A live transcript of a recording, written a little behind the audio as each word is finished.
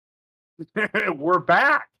We're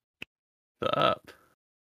back. What's up?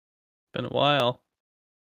 Been a while.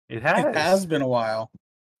 It has. It has been a while.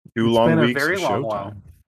 Two It's long been a weeks very of long showtime. while.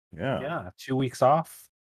 Yeah. Yeah, 2 weeks off.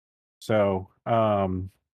 So, I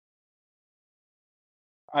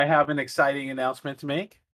have an exciting announcement to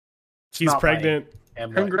make. It's She's not my pregnant.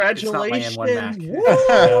 Congratulations. It's not my N1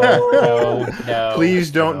 Mac. No.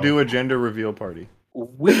 Please don't no. do a gender reveal party.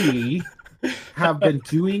 We have been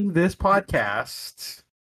doing this podcast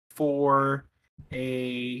for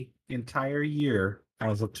a entire year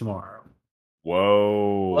as of tomorrow.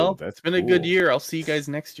 Whoa. Well, that's it's been a good cool. year. I'll see you guys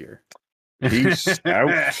next year. Peace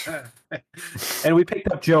out. And we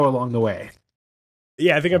picked up Joe along the way.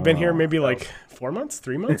 Yeah, I think I've been here Oh, maybe that like 4 months,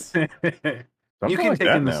 3 months. You Something can like take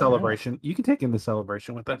that in the now, celebration. You can take in the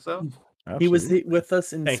celebration with us, though. yeah. He was Absolutely. with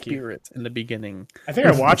us in Thank you. spirit in the beginning. I think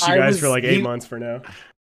I watched you I guys was- for like 8 he- months for now.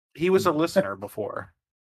 He was a listener before.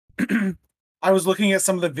 I was looking at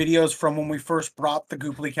some of the videos from when we first brought the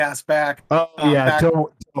Gooply cast back. Oh yeah, back-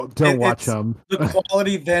 don't watch it's- them. The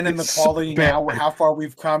quality then and the It's quality bad. now, how far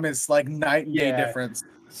we've come is like night and day Yeah. difference.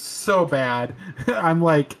 So bad. I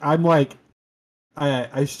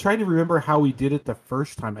was trying to remember how we did it the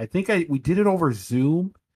first time. I think we did it over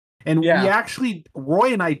Zoom. And Yeah. we actually,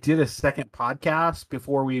 Roy and I did a second podcast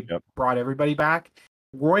before we Yep. brought everybody back.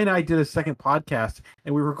 Roy and I did a second podcast,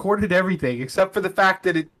 and we recorded everything except for the fact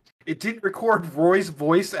that it didn't record Roy's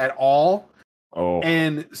voice at all. Oh,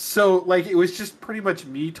 And so, like, it was just pretty much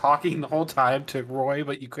me talking the whole time to Roy,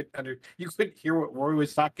 but you couldn't hear what Roy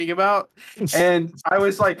was talking about. And I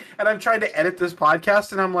was like, and I'm trying to edit this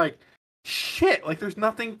podcast, and I'm like, shit, like, there's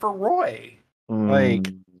nothing for Roy. like-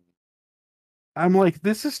 I'm like,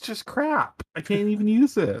 this is just crap. I can't even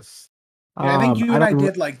use this. Yeah, I think you and I don't-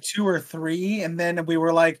 did like 2 or 3, and then we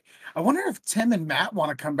were like, I wonder if Tim and Matt want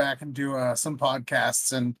to come back and do some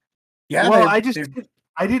podcasts. And yeah, well, they-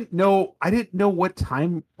 I didn't know what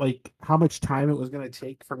time, like how much time it was going to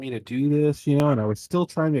take for me to do this, and I was still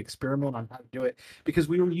trying to experiment on how to do it because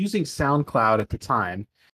we were using SoundCloud at the time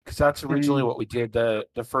because that's originally what we did the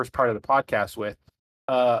first part of the podcast with.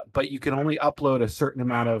 But you can only upload a certain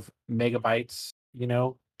amount of megabytes,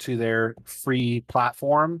 to their free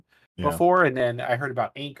platform before. And then I heard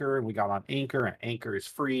about Anchor, and we got on Anchor, and Anchor is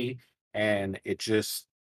free. And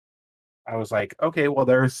I was like, okay, well,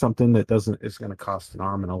 there's something that is going to cost an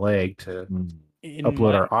arm and a leg to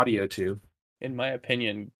upload our audio to. In my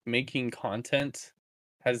opinion, making content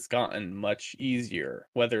has gotten much easier,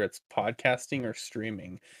 whether it's podcasting or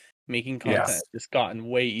streaming. Making content has just gotten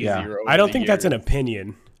way Yeah. easier. Over I don't the think that's an years.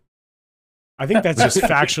 opinion. I think that's just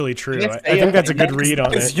factually true. Yes, I think that's a good read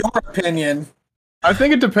on it's it. your opinion. I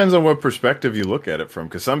think it depends on what perspective you look at it from,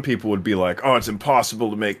 because some people would be like, oh, it's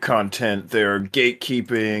impossible to make content. They're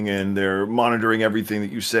gatekeeping and they're monitoring everything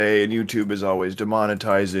that you say, and YouTube is always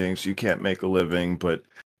demonetizing, so you can't make a living. But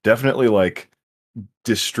definitely, like,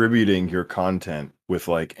 distributing your content with,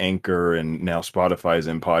 like, Anchor and now Spotify's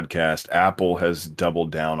in podcast. Apple has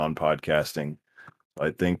doubled down on podcasting.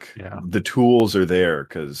 I think the tools are there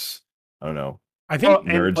because, I don't know, I think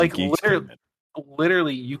nerds and like, geeks.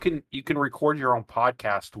 literally you can record your own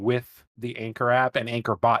podcast with the Anchor app and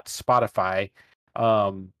Anchor bought Spotify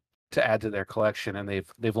to add to their collection, and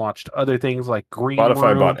they've launched other things like Green Spotify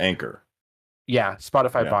Room. bought Anchor. Yeah,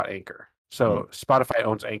 Spotify Yeah. bought Anchor. So Spotify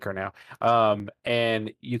owns Anchor now.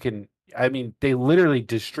 And you can, they literally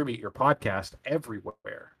distribute your podcast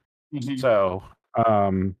everywhere. So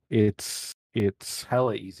it's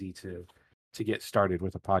hella easy to get started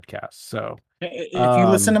with a podcast. So If you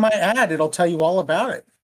listen to my ad, it'll tell you all about it.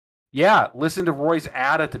 yeah, listen to Roy's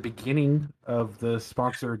ad at the beginning of the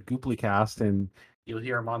sponsored Gooplycast, and you'll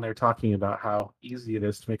hear him on there talking about how easy it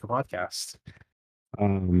is to make a podcast.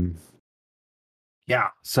 Yeah.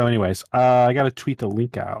 So, anyways, I got to tweet the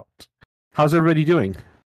link out. How's everybody doing?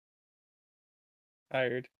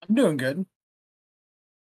 Tired. I'm doing good.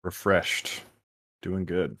 Refreshed. Doing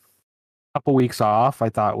good. Couple weeks off, I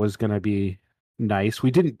thought was going to be nice.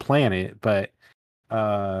 We didn't plan it, but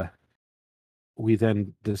we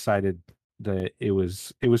then decided that it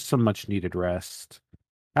was some much needed rest.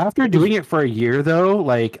 After doing it for a year, though,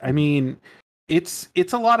 like, it's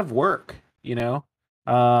a lot of work, and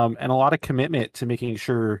a lot of commitment to making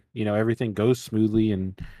sure everything goes smoothly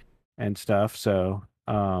and stuff. So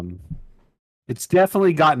it's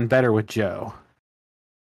definitely gotten better with Joe.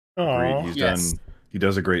 Aw. He's yes. he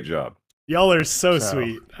does a great job. Y'all are so So-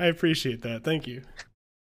 sweet. I appreciate that. Thank you.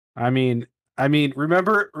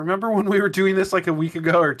 Remember when we were doing this like a week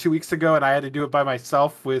ago or 2 weeks ago, and I had to do it by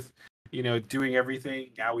myself with, doing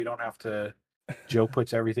everything. Now we don't have to. Joe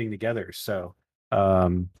puts everything together. So,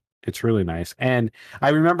 It's really nice. And I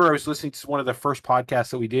remember I was listening to one of the first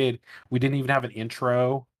podcasts that we did. We didn't even have an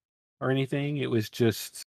intro or anything. It was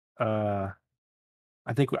just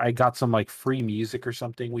I think I got some like free music or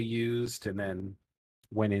something we used and then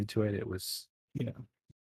went into it. It was,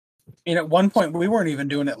 And at one point, we weren't even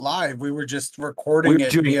doing it live. We were just recording We were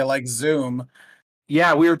it doing- via like Zoom.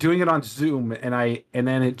 yeah, we were doing it on Zoom and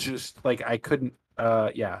then it just like I couldn't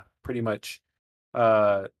pretty much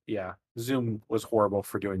Zoom was horrible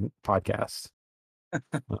for doing podcasts.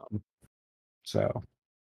 So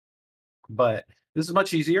but this is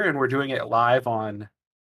much easier and we're doing it live on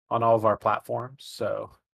all of our platforms.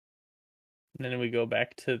 So And then we go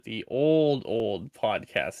back to the old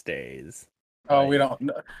podcast days. Oh, we don't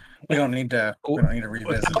need to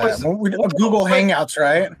revisit that. Google Hangouts,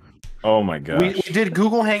 right? Oh my gosh. we did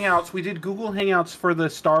Google Hangouts. We did Google Hangouts for the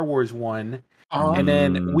Star Wars one. And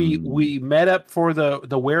then we met up for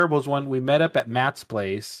the wearables one. We met up at Matt's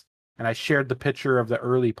place, and I shared the picture of the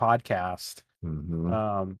early podcast.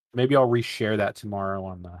 Mhm. Maybe I'll reshare that tomorrow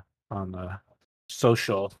on the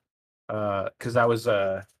social, because that was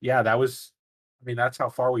I mean that's how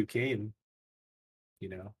far we came.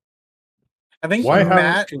 I think Why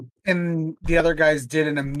Matt and the other guys did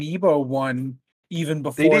an Amiibo one even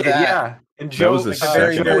before They did, that. yeah. And Joe was the Like the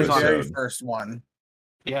very, second very, episode. very first one.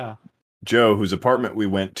 Yeah. Joe, whose apartment we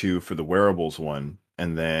went to for the wearables one,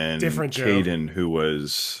 and then Different Joe. Caden, who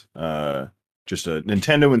was just a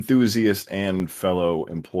Nintendo enthusiast and fellow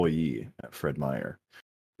employee at Fred Meyer.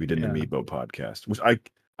 We did an Yeah. Amiibo podcast, which I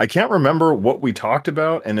can't remember what we talked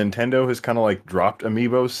about, and Nintendo has kind of like dropped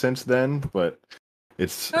Amiibos since then, but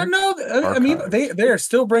it's No, Amiibo, they are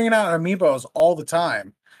still bringing out Amiibos all the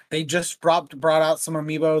time. They just brought out some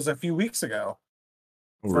Amiibos a few weeks ago.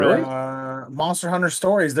 really For, Monster Hunter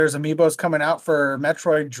Stories, there's Amiibos coming out for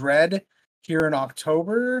Metroid Dread here in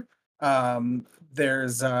October. They're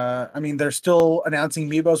still announcing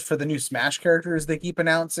Amiibos for the new Smash characters they keep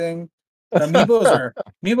announcing. The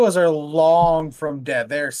Amiibos are long from dead.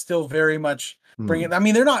 They're still very much bringing. I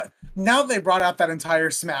mean, they're not now. They brought out that entire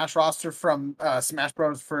Smash roster from Smash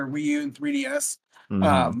Bros. For Wii U and 3DS.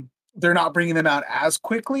 They're not bringing them out as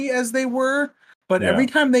quickly as they were, but every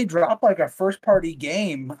time they drop like a first party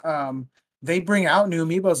game, they bring out new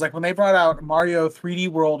Amiibos. Like when they brought out Mario 3D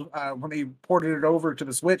World, when they ported it over to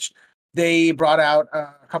the Switch, they brought out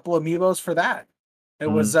a couple of Amiibos for that. It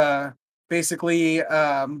was basically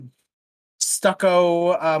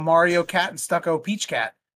stucco Mario Cat and stucco Peach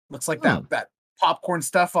Cat. Looks like that popcorn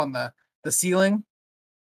stuff on the ceiling.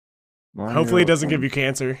 Hopefully it doesn't give you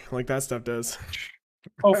cancer like that stuff does.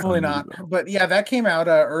 Hopefully not. But yeah, that came out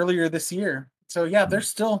earlier this year. So yeah, they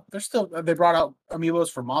brought out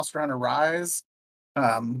Amiibos for Monster Hunter Rise.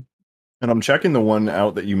 And I'm checking the one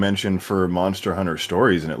out that you mentioned for Monster Hunter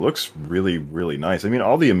Stories, and it looks really, really nice. I mean,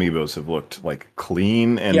 all the Amiibos have looked like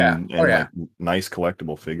clean and like nice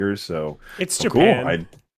collectible figures. So it's Japan.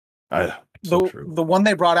 Cool. The one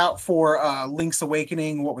they brought out for Link's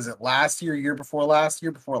Awakening, what was it, year before last,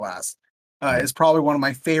 is probably one of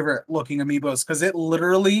my favorite looking Amiibos because it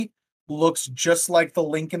literally looks just like the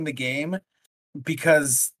Link in the game,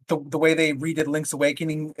 because the way they redid Link's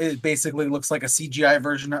Awakening, it basically looks like a CGI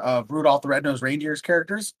version of Rudolph the Red-Nosed Reindeer's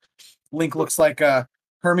characters. Link looks like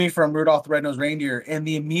Hermie from Rudolph the Red-Nosed Reindeer, and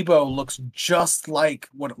the Amiibo looks just like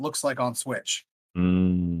what it looks like on Switch.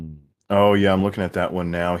 Oh yeah, I'm looking at that one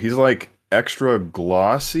now. He's like extra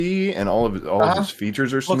glossy, and all of his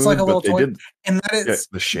features are smooth. Looks like a little but they toy, did, and that is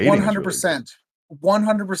the shading 100%.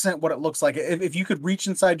 100% what it looks like. If you could reach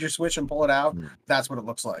inside your Switch and pull it out, that's what it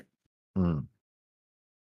looks like.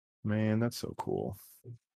 Man, that's so cool.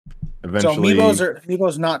 Eventually, so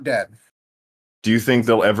Amiibo's not dead. Do you think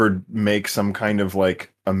they'll ever make some kind of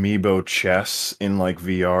like Amiibo chess in like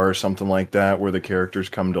VR or something like that, where the characters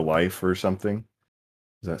come to life or something?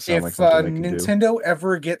 Does that sound like something they can Nintendo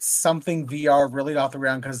ever gets something VR really off the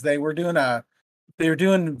ground, because they were doing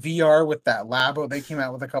VR with that Labo they came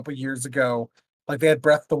out with a couple years ago. Like they had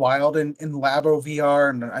Breath of the Wild in Labo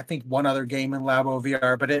VR, and I think one other game in Labo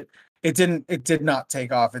VR, but it did not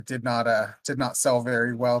take off. It did not sell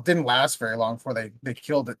very well. It didn't last very long before they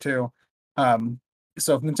killed it too.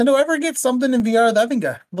 So if Nintendo ever gets something in VR, I think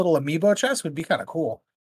a little Amiibo chess would be kind of cool.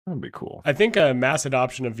 That'd be cool. I think a mass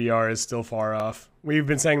adoption of VR is still far off. We've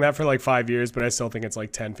been saying that for like 5 years, but I still think it's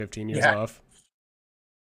like 10, 15 years off.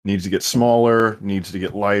 Needs to get smaller, needs to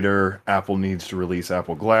get lighter. Apple needs to release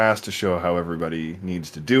Apple Glass to show how everybody needs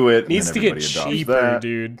to do it. Needs to get cheaper,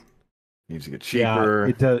 dude. Needs to get cheaper. Yeah,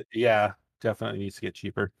 it does. Yeah, definitely needs to get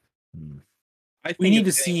cheaper. We need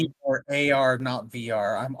to see more AR, not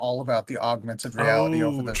VR. I'm all about the augmented reality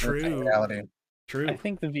over the virtual reality. True. I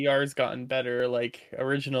think the VR's gotten better. Like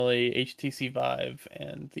originally HTC Vive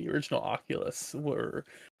and the original Oculus were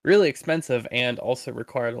really expensive and also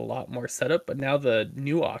required a lot more setup, but now the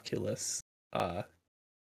new Oculus, I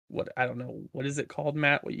don't know, what is it called,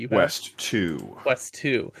 Matt? What you have? Quest 2. Quest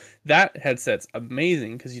 2. That headset's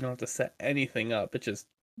amazing because you don't have to set anything up. It just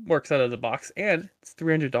works out of the box, and it's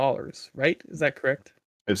 $300, right? Is that correct?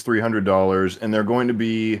 It's $300, and they're going to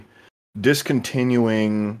be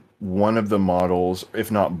discontinuing one of the models,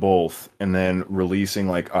 if not both, and then releasing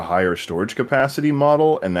like a higher storage capacity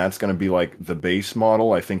model, and that's going to be like the base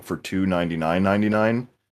model, I think, for $299.99,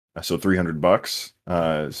 so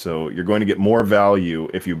 $300. So you're going to get more value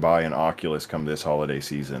if you buy an Oculus come this holiday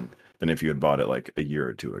season than if you had bought it like a year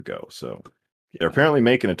or two ago. So they're apparently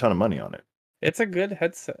making a ton of money on it. It's a good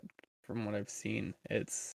headset from what I've seen.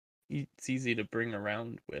 It's easy to bring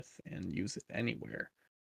around with and use it anywhere,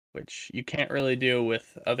 which you can't really do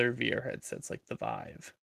with other VR headsets like the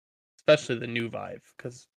Vive, especially the new Vive,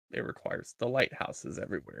 because it requires the lighthouses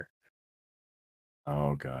everywhere.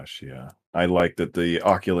 Oh gosh, yeah. I like that the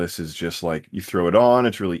Oculus is just like you throw it on,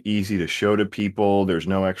 it's really easy to show to people. There's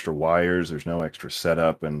no extra wires, there's no extra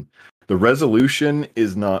setup, and the resolution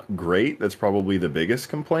is not great. That's probably the biggest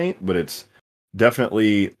complaint, but it's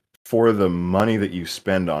definitely, for the money that you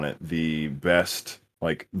spend on it, the best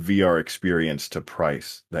like VR experience to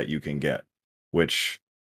price that you can get. Which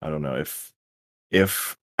I don't know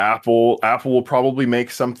if Apple will probably make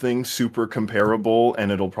something super comparable,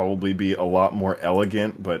 and it'll probably be a lot more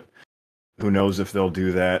elegant, but who knows if they'll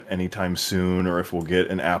do that anytime soon, or if we'll get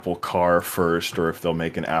an Apple car first, or if they'll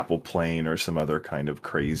make an Apple plane or some other kind of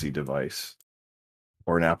crazy device,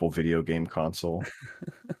 or an Apple video game console.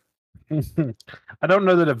 I don't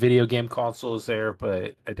know that a video game console is there,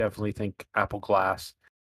 but I definitely think Apple Glass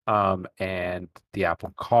and the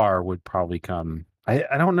Apple Car would probably come.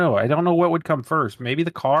 I don't know. I don't know what would come first. Maybe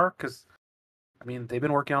the car, because I mean they've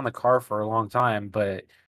been working on the car for a long time, but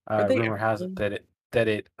rumor has it that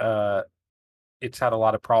it's had a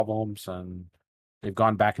lot of problems, and they've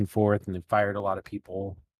gone back and forth, and they've fired a lot of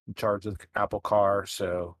people in charge of the Apple Car.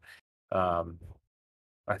 So I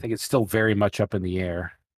think it's still very much up in the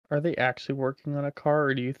air. Are they actually working on a car,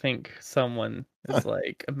 or do you think someone is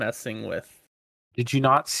like messing with? Did you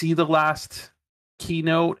not see the last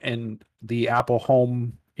keynote and the Apple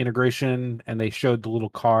Home integration, and they showed the little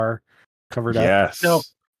car covered up? Yes. No,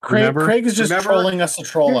 Craig is just trolling us to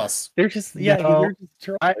troll us. They're just No, they're just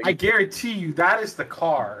trolling. I guarantee you that is the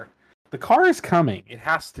car. The car is coming. It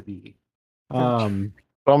has to be.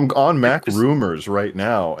 I'm on Mac Just- Rumors right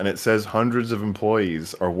now, and it says hundreds of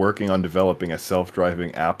employees are working on developing a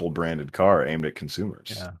self-driving Apple-branded car aimed at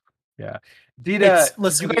consumers. Yeah.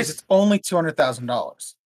 Listen, you guys, it's only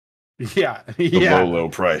 $200,000. yeah, The yeah. low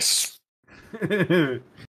price.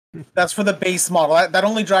 That's for the base model. That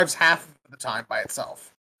only drives half of the time by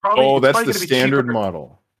itself. Oh, It's that's probably the gonna be standard cheaper-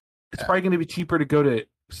 model. It's probably going to be cheaper to go to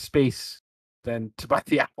space than to buy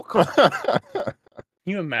the Apple Car.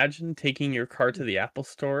 Can you imagine taking your car to the Apple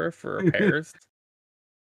store for repairs?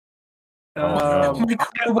 Um,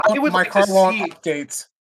 My car won't update.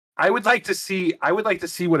 I would like to see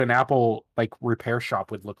what an Apple like repair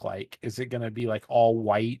shop would look like. Is it going to be like all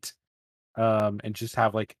white, and just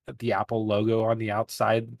have like the Apple logo on the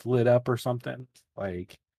outside lit up or something?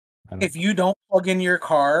 Like, I don't If you don't plug in your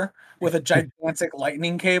car with a gigantic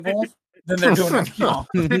lightning cable, then they're doing it wrong.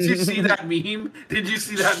 Did you see that meme? Did you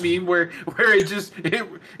see that meme where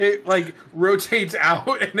it like rotates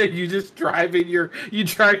out, and then you just drive your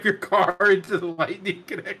car into the lightning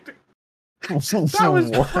connector? That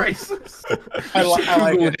was priceless. I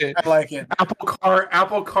like it. I like it.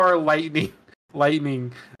 Apple car lightning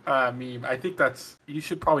meme. I think you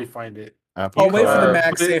should probably find it. Apple I'll wait for the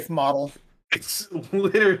car. MagSafe model. It's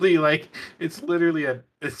literally like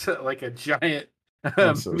a giant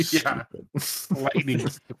That's so yeah, stupid. lightning.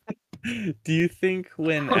 Do you think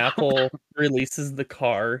when Apple releases the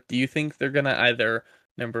car, do you think they're gonna either,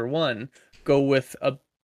 number one, go with a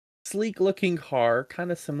sleek looking car,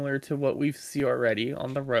 kind of similar to what we see already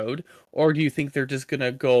on the road, or do you think they're just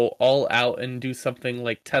gonna go all out and do something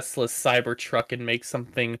like Tesla's Cybertruck and make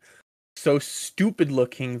something so stupid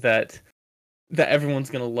looking that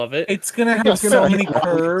everyone's gonna love it? It's gonna have so many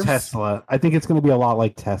curves. Tesla. I think it's going to be a lot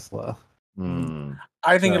like Tesla. Hmm.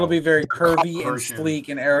 I think So, it'll be very the car curvy and version, sleek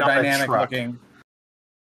and not a aerodynamic truck. looking.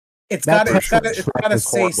 It's That got Tesla to truck is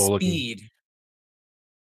say horrible looking. speed.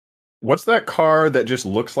 What's that car that just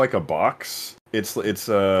looks like a box? It's Oh, is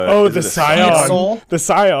the it a Scion. Soul? The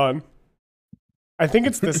Scion. I think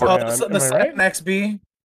it's the Oh, Scion. the Am I right? Scion XB.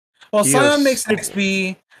 Well, Yes. Scion makes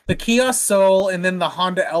XB. the Kia Soul and then the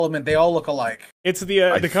Honda Element, they all look alike. It's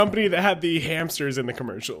the company that had the hamsters in the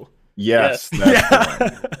commercial. Yes. Yes.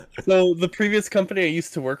 That's the one. So the previous company I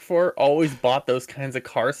used to work for always bought those kinds of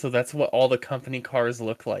cars, so that's what all the company cars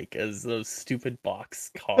look like, is those stupid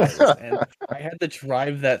box cars. And I had to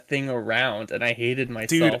drive that thing around, and I hated myself.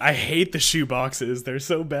 Dude, I hate the shoe boxes. They're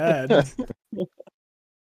so bad.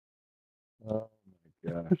 Oh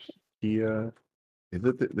my gosh. Kia. Is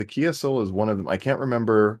it the Kia Soul is one of them. I can't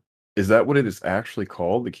remember. Is that what it is actually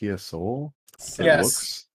called? The Kia Soul? It Yes.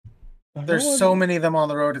 looks There's so many of them on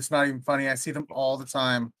the road. It's not even funny. I see them all the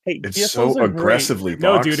time. Hey, it's Kia so Souls are great. aggressively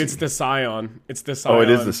No, boxy. dude, it's the Scion. It's the Scion. Oh, it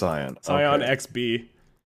is the Scion. Scion Okay. XB.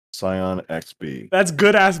 Scion XB. That's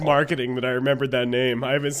good ass marketing that I remembered that name.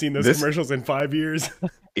 I haven't seen those This- commercials in 5 years.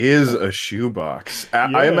 Is a shoebox. I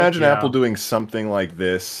Yeah. imagine Yeah. Apple doing something like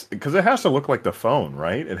this because it has to look like the phone,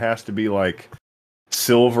 right? It has to be like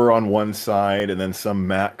silver on one side and then some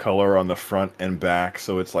matte color on the front and back,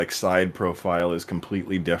 so it's like side profile is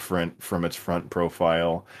completely different from its front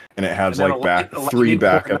profile, and it has And then like a light- three lightning port in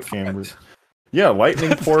backup the front. cameras. Yeah,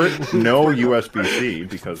 lightning port, no USB-C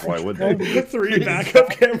because why would they? 3 backup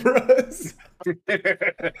cameras.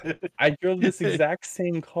 I drove this exact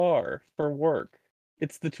same car for work.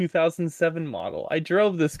 It's the 2007 model. I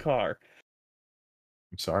drove this car.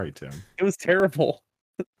 I'm sorry, Tim. It was terrible.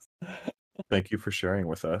 Thank you for sharing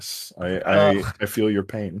with us. I feel your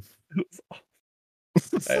pain. It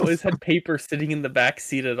was I always had paper sitting in the back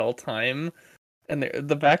seat at all time, and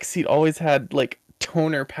the back seat always had like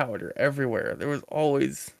toner powder everywhere. There was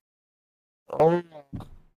always. Oh,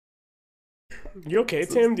 You okay,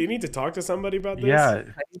 Tim? Do you need to talk to somebody about this? Yeah.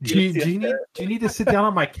 Do you Yes, need to sit down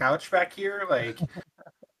on my couch back here? Like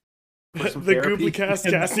for some The therapy? Gooplecast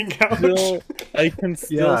casting couch. I can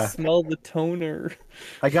still Yeah. smell the toner.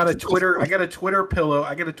 I got a Twitter pillow.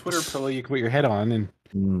 I got a Twitter pillow you can put your head on, and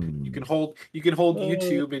Hmm. you can hold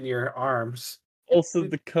YouTube in your arms. Also,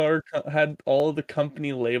 the car had all the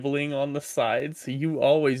company labeling on the side, so you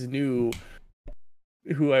always knew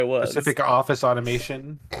who I was. Pacific Office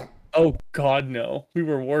Automation. Oh God, no! We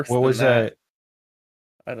were worse. What than was that?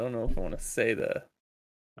 I don't know if I want to say the.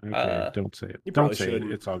 Okay, don't say it. You Don't probably say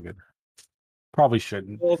shouldn't. it. It's all good. Probably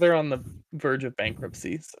shouldn't. Well, they're on the verge of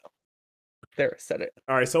bankruptcy, so there, said it.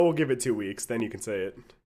 All right, so we'll give it 2 weeks, then you can say it.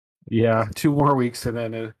 Yeah, 2 more weeks and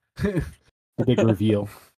then a big reveal.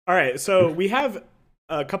 All right, so we have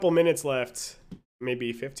a couple minutes left,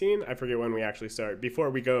 maybe 15. I forget when we actually start, before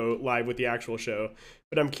we go live with the actual show.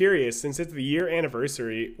 But I'm curious, since it's the year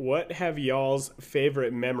anniversary, what have y'all's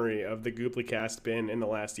favorite memory of the Gooplecast been in the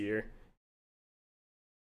last year?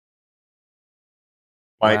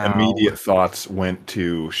 My Wow. immediate thoughts went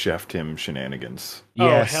to Chef Tim shenanigans. Oh,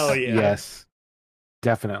 Yes, hell yeah. yes,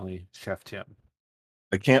 definitely, Chef Tim.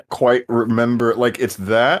 I can't quite remember. Like, it's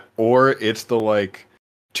that, or it's the like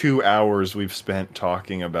 2 hours we've spent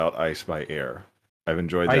talking about Ice by Air. I've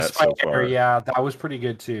enjoyed that Ice so by far. Air, yeah, that was pretty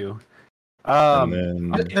good too. And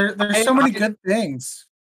then There's so many good things.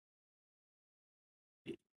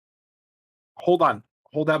 Hold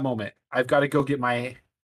that moment. I've got to go get my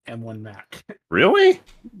M1 Mac. really?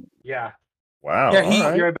 Yeah, Wow. Yeah, all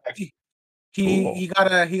right. be right back.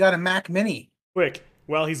 He got a Mac Mini. Quick,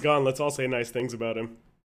 while he's gone, let's all say nice things about him.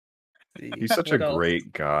 He's such a What else?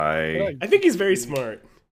 great guy. I think he's very smart.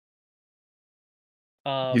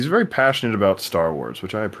 He's very passionate about Star Wars,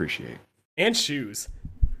 which I appreciate. And shoes.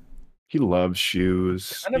 He loves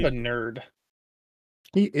shoes. kind of a nerd.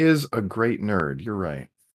 He is a great nerd. You're right.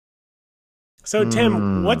 So,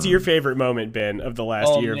 Tim, what's your Hmm. favorite moment been of the last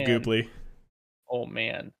Oh, year man. of Gooply? Oh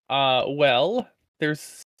man. Well,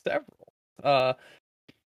 there's several.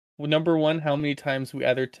 Number one, how many times we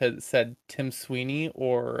either said Tim Sweeney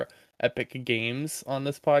or Epic Games on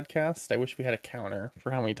this podcast. I wish we had a counter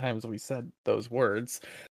for how many times we said those words.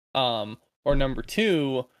 Or number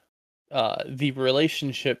two, the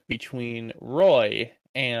relationship between Roy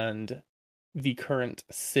and the current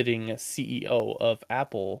sitting CEO of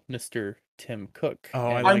Apple, Mr. Tim Cook. Oh,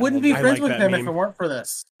 And I wouldn't be I friends like with that him if meme. it weren't for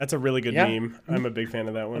this. That's a really good Yeah. meme. I'm a big fan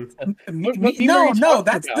of that one. What meme are No, you no, talking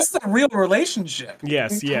about? this is a real relationship.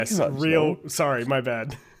 Yes, What are you yes. talking about, Real. Joe? Sorry, my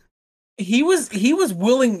bad. He was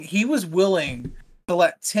willing to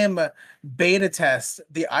let Tim beta test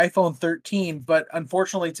the iPhone 13, but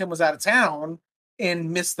unfortunately Tim was out of town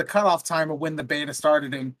and missed the cutoff time of when the beta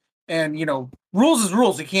started. And rules is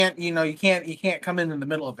rules. You can't come in the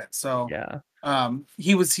middle of it. So Yeah.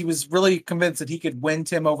 he was really convinced that he could win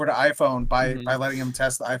Tim over to iPhone by Mhm. letting him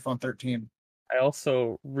test the iPhone 13. I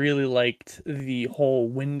also really liked the whole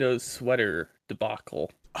Windows sweater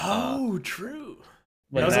debacle. Oh, true.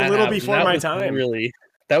 When That was a little happened. before That my was time. Really,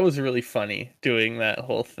 That was really funny doing that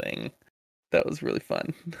whole thing. That was really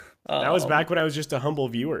fun. That was back when I was just a humble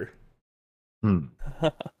viewer.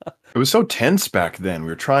 It was so tense back then. We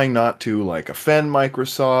were trying not to like offend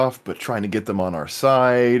Microsoft, but trying to get them on our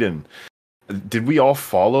side. And did we all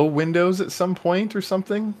follow Windows at some point or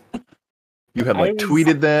something? You had like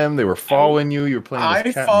tweeted them. They were following you. You were playing I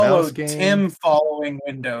this cat and mouse followed game. Tim following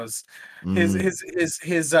Windows. His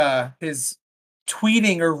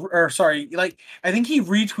tweeting or sorry, like I think he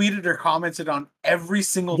retweeted or commented on every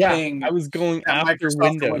single thing. I was going that after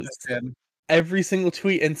Microsoft Windows. did. Every single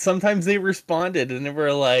tweet, and sometimes they responded and they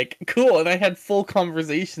were like, cool, and I had full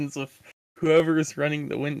conversations with whoever is running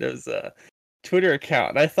the Windows Twitter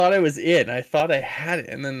account. I thought I was in. I thought I had it,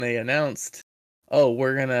 and then they announced, oh,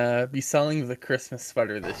 we're gonna be selling the Christmas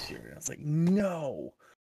sweater this year. And I was like, no.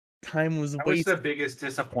 Time was That was wasted. the biggest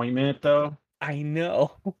disappointment, though. I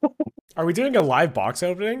know. Are we doing a live box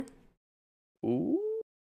opening? Ooh.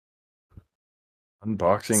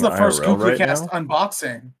 Unboxing It's the first IRL right GooglyCast now.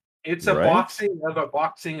 unboxing. It's a Right? boxing of a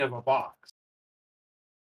boxing of a box.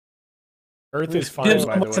 Earth is fine, Dibs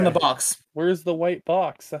by on the what's in the way. box. Where's the white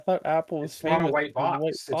box? I thought Apple was It's not a famous white for the box. white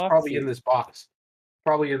It's probably in boxes. this box.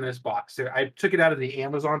 Probably in this box. I took it out of the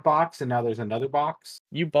Amazon box, and now there's another box.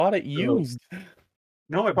 You bought it used.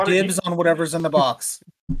 No, I bought Dibs it. on whatever's in the box.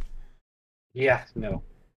 Yeah, no.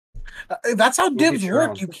 That's how You'll get dibs your work.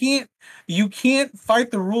 own. You can't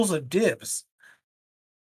fight the rules of dibs.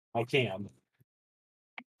 I can.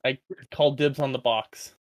 I called dibs on the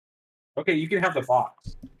box. Okay, you can have the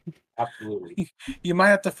box. Absolutely. You might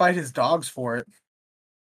have to fight his dogs for it.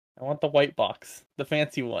 I want the white box, the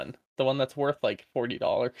fancy one, the one that's worth like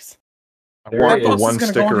 $40. I There want it the is. one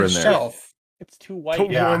gonna go sticker on in his there. shelf. It's too The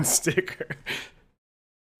white. Yeah. one sticker.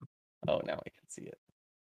 Oh, now I can see it.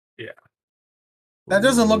 That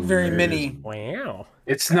doesn't look very There it mini. is. Wow.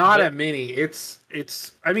 It's not a mini. It's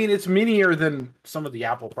I mean, it's minier than some of the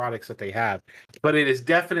Apple products that they have, but it is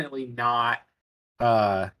definitely not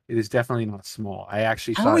small. I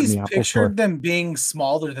actually I saw it in always the Apple pictured store. them being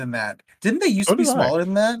smaller than that. Didn't they used So to be did I. smaller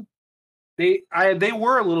than that? They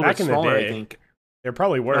were a little Back bit in the smaller, I day. think. They're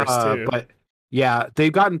probably worse too. But yeah,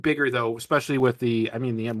 they've gotten bigger though, especially with the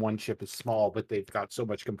M1 chip is small, but they've got so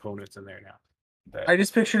much components in there now. that- I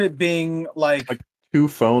just pictured it being like 2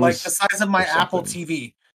 phones. the size of my or Apple something.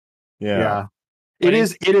 TV. Yeah. It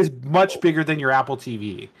is much bigger than your Apple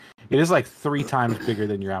TV. It is like 3 times bigger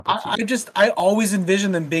than your Apple TV. I always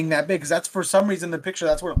envision them being that big because that's for some reason the picture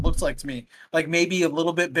that's what it looks like to me. Like maybe a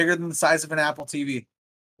little bit bigger than the size of an Apple TV.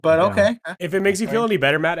 But Yeah. okay. If it makes you feel any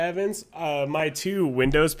better, Matt Evans, my 2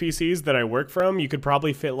 Windows PCs that I work from, you could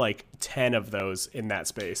probably fit like 10 of those in that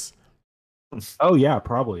space. Oh yeah,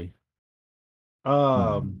 probably.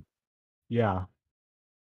 Yeah.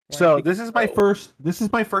 So this is my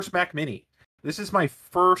first Mac Mini. This is my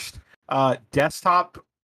first desktop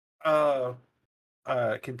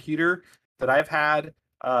computer that I've had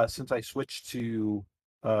since I switched to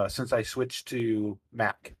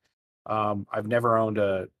Mac. I've never owned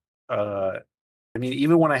I mean,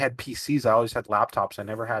 even when I had PCs, I always had laptops. I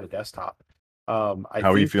never had a desktop. How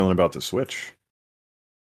are you feeling about the Switch?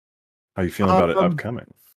 How are you feeling about it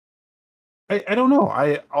upcoming? I don't know.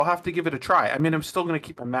 I'll have to give it a try. I mean, I'm still going to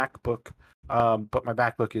keep my MacBook, but my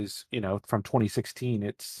MacBook is, from 2016.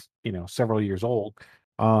 It's, several years old.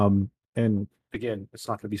 And again, it's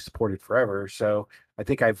not going to be supported forever. So I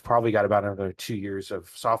think I've probably got about another 2 years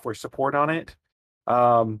of software support on it.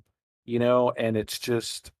 And it's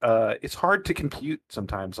just, it's hard to compute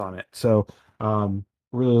sometimes on it. So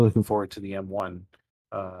really looking forward to the M1.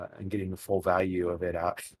 And getting the full value of it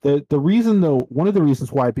out. The reason though, one of the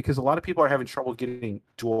reasons why, because a lot of people are having trouble getting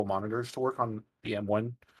dual monitors to work on the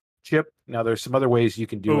M1 chip. Now there's some other ways you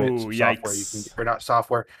can do it. Some software you can, or not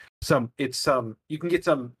software. You can get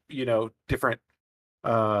some, different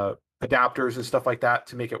adapters and stuff like that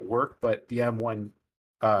to make it work. But the M1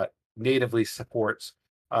 natively supports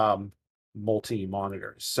multi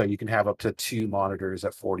monitors, so you can have up to 2 monitors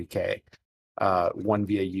at 40K, one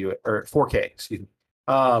via or 4K, excuse me.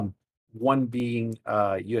 One being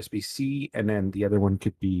USB-C, and then the other one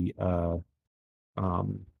could be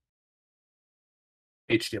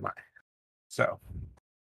HDMI. So,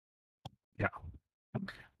 yeah,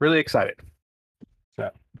 really excited. So,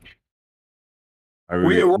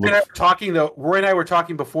 Roy and I were talking though. Roy and I were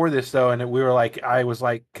talking before this though, and we were like, I was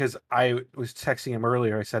like, because I was texting him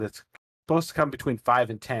earlier. I said it's supposed to come between 5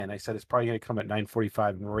 and 10. I said it's probably going to come at 9:45,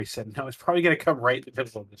 and Roy said no, it's probably going to come right in the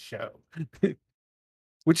middle of the show.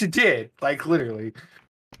 Which it did, like literally.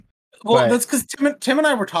 Well, that's because Tim and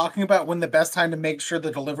I were talking about when the best time to make sure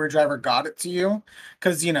the delivery driver got it to you,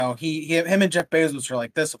 because him and Jeff Bezos are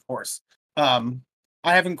like this, of course.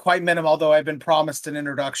 I haven't quite met him, although I've been promised an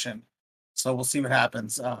introduction. So we'll see what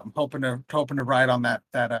happens. I'm hoping to ride on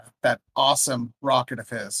that awesome rocket of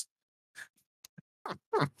his.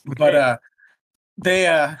 But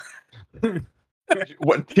they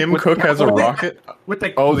What, Tim Cook has a rocket? with the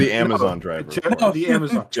The Amazon driver. The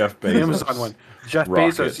Amazon, Jeff the Bezos. Amazon one. Jeff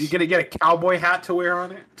Rockets. Bezos. You gonna get a cowboy hat to wear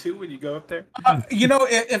on it too when you go up there?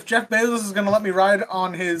 if Jeff Bezos is going to let me ride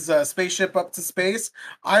on his spaceship up to space,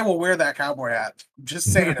 I will wear that cowboy hat.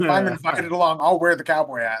 Just saying, if I'm invited along, I'll wear the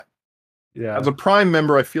cowboy hat. Yeah. As a Prime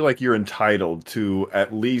member, I feel like you're entitled to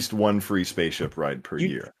at least one free spaceship ride per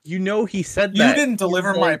year. You know, he said You that. didn't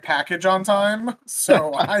deliver my package on time,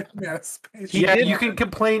 so I got a spaceship. Yeah, you can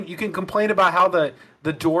complain. You can complain about how the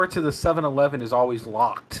door to the 7-Eleven is always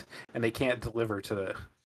locked and they can't deliver to the.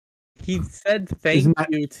 He said thank Isn't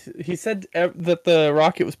that- you. He said that the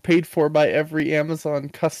rocket was paid for by every Amazon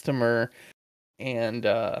customer and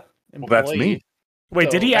employee. Well, that's me. Wait,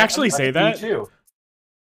 did he So, actually say Me that? too.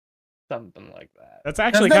 Something like that. That's Doesn't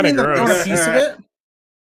actually that kind of mean that they want a gross. piece of it?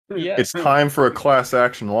 Yeah. It's time for a class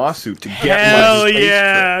action lawsuit to get Hell my space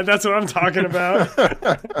yeah, that's what I'm talking about.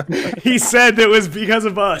 trip. He said that was because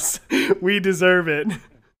of us. We deserve it.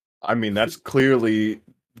 I mean, that's clearly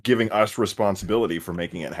giving us responsibility for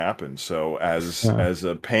making it happen. So as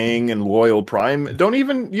a paying and loyal Prime,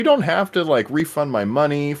 you don't have to like refund my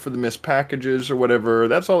money for the missed packages or whatever.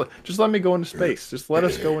 That's all. Just let me go into space. Just let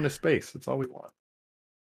us go into space. That's all we want.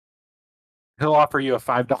 He'll offer you a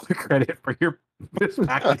 $5 credit for your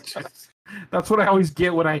packages. That's what I always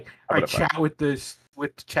get when I chat with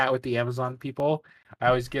the Amazon people. I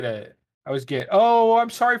always get, oh, I'm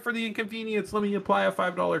sorry for the inconvenience. Let me apply a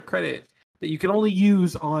 $5 credit that you can only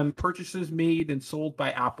use on purchases made and sold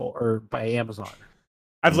by Apple or by Amazon.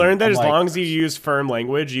 I've learned that I'm as like- long as you use firm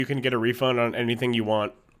language, you can get a refund on anything you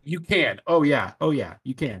want. You can. Oh yeah,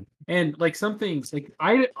 you can. And like some things, like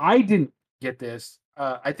I didn't get this.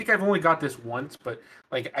 I think I've only got this once, but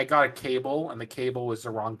like I got a cable and the cable was the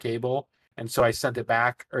wrong cable, and so I sent it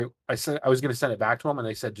back, or I was going to send it back to them, and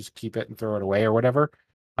they said just keep it and throw it away or whatever.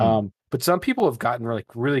 But some people have gotten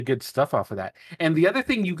really good stuff off of that. And the other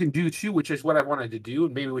thing you can do too, which is what I wanted to do,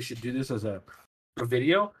 and maybe we should do this as a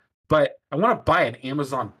video, but I want to buy an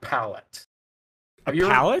Amazon pallet. Have you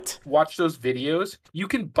ever Pallet? watch those videos? You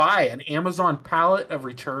can buy an Amazon pallet of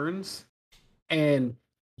returns and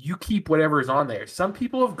you keep whatever is on there. Some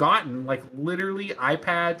people have gotten like literally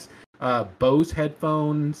iPads, Bose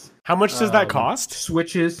headphones, How much does that cost?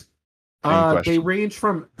 switches. Same They question. range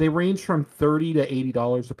from $30 to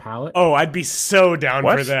 $80 a pallet. Oh, I'd be so down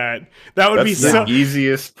for What? that. That would be That's so. the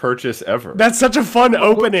easiest purchase ever. That's such a fun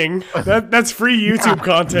opening. That's free YouTube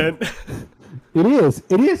content. It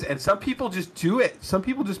is, and some people just do it. Some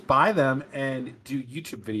people just buy them and do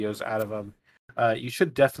YouTube videos out of them. You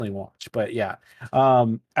should definitely watch. But yeah,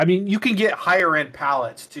 I mean, you can get higher end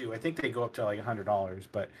pallets too. I think they go up to like $100.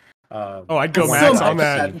 But Oh, I'd go So max much on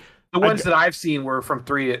that. said. the ones that I've seen were from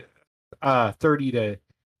 $30 to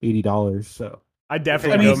 $80. So I'd I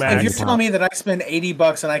definitely mean, go if max. you're telling me that I spend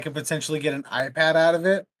 $80 and I could potentially get an iPad out of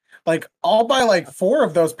it, like I'll buy like 4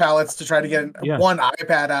 of those pallets to try to get Yeah. one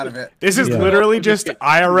iPad out of it. This is Yeah. literally just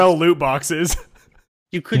IRL loot boxes.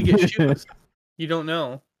 You could get shoes. You don't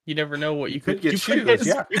know. You never know what you could get you shoes, Could get,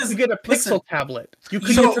 yeah. You could get a Pixel Listen, tablet. You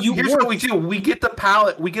could so get you- here's what we do: we get the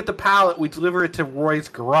pallet, we deliver it to Roy's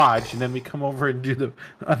garage, and then we come over and do the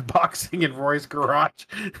unboxing in Roy's garage.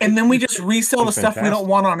 And then we just resell the That's stuff we don't fantastic.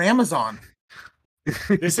 want on Amazon.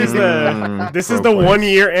 This is the Mm, this is pro the player. 1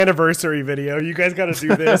 year anniversary video. You guys got to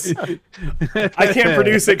do this. I can't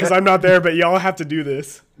produce it because I'm not there, but y'all have to do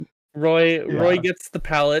this. Roy Yeah. gets the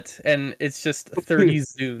pallet and it's just 30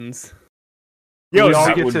 Zunes. Yo, We all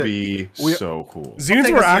That get would to- be we- so cool. Zunes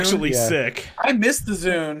take were a Zune. actually Yeah. sick. I missed the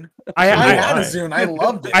Zune. I I had, had a why? Zune. I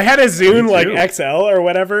loved it. I had a Zune Me like too. XL or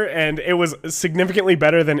whatever, and it was significantly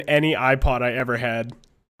better than any iPod I ever had.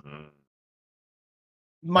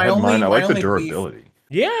 my I had only, mine. I my like the only beef- durability.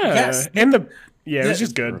 Yeah, Yes. and it was The-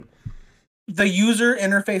 just good. the user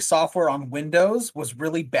interface software on Windows was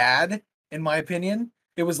really bad, in my opinion.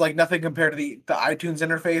 It was like nothing compared to the iTunes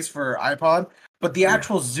interface for iPod. But the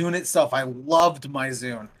actual Zune itself, I loved my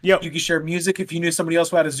Zune. Yep. You could share music if you knew somebody else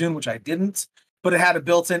who had a Zune, which I didn't. But it had a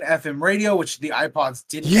built-in FM radio, which the iPods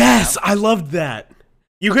didn't. Yes, have. I loved that.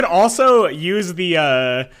 You could also use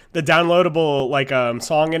the downloadable like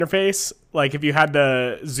song interface, like if you had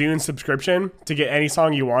the Zune subscription to get any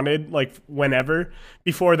song you wanted, like whenever.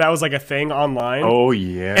 Before that was like a thing online. Oh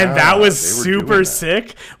yeah, and that was they were doing super that.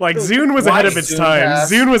 sick. Like Zune was Why ahead of its Zune time.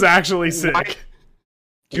 Pass? Zune was actually sick. Why-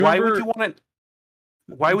 Do you Why remember- would you want to?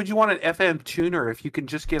 Why would you want an FM tuner if you can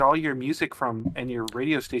just get all your music from and your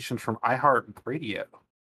radio stations from iHeartRadio?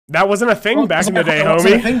 That wasn't a thing back in the day, That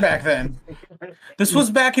wasn't a homie. thing back then. This was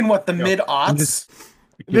back in what, the mid-aughts?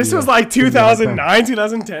 This was like 2009,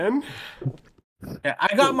 2010. Yeah,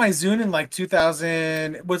 I got my Zune in like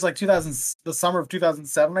 2000. It was like 2000, the summer of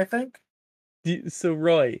 2007, I think. So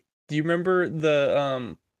Roy, do you remember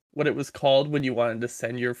the what it was called when you wanted to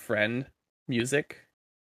send your friend music?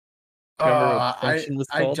 Do you remember what the function was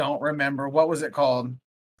I called? don't remember. What was it called?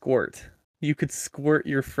 Squirt. You could squirt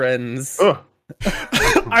your friends. Ugh.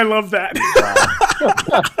 I love that.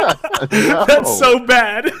 No. That's so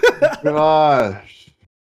bad. Gosh.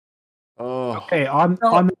 Oh. Okay, on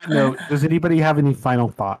that note, does anybody have any final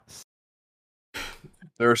thoughts?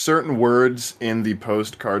 There are certain words in the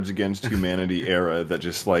post Cards Against Humanity era that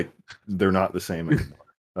just like they're not the same anymore.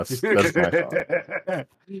 That's my thought.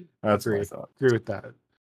 That's my thought. Agree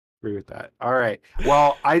with that. All right.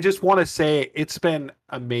 Well, I just want to say it's been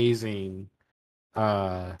amazing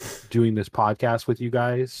doing this podcast with you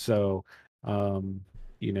guys. So I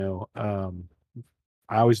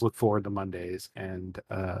always look forward to Mondays, and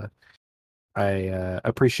I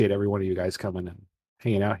appreciate every one of you guys coming and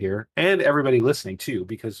hanging out here, and everybody listening too,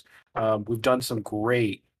 because we've done some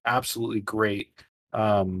great, absolutely great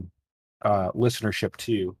listenership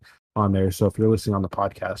too on there. So if you're listening on the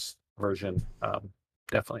podcast version,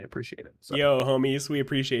 definitely appreciate it. So, Yo, homies, we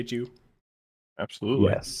appreciate you. Absolutely.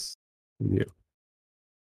 yes, we do.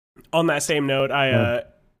 On that same note, I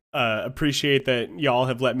appreciate that y'all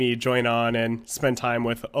have let me join on and spend time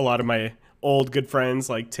with a lot of my old good friends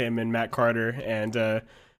like Tim and Matt Carter, and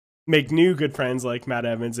make new good friends like Matt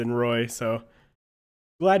Evans and Roy. So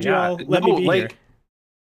glad you all let me be here.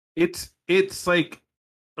 It's like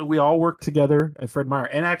we all work together at Fred Meyer,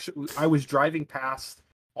 and actually, I was driving past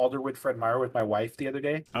Alderwood Fred Meyer with my wife the other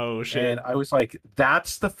day, Oh shit! and I was like,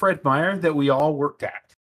 "That's the Fred Meyer that we all worked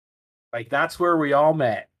at. Like that's where we all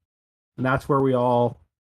met, and that's where we all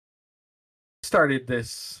started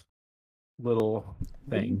this little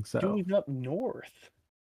thing." So, Doing up north.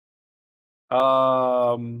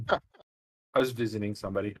 I was visiting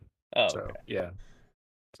somebody. Oh, So okay. yeah.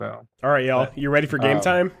 So All right, y'all, you ready for game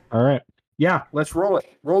time? all right. Yeah, let's roll it.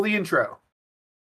 Roll the intro.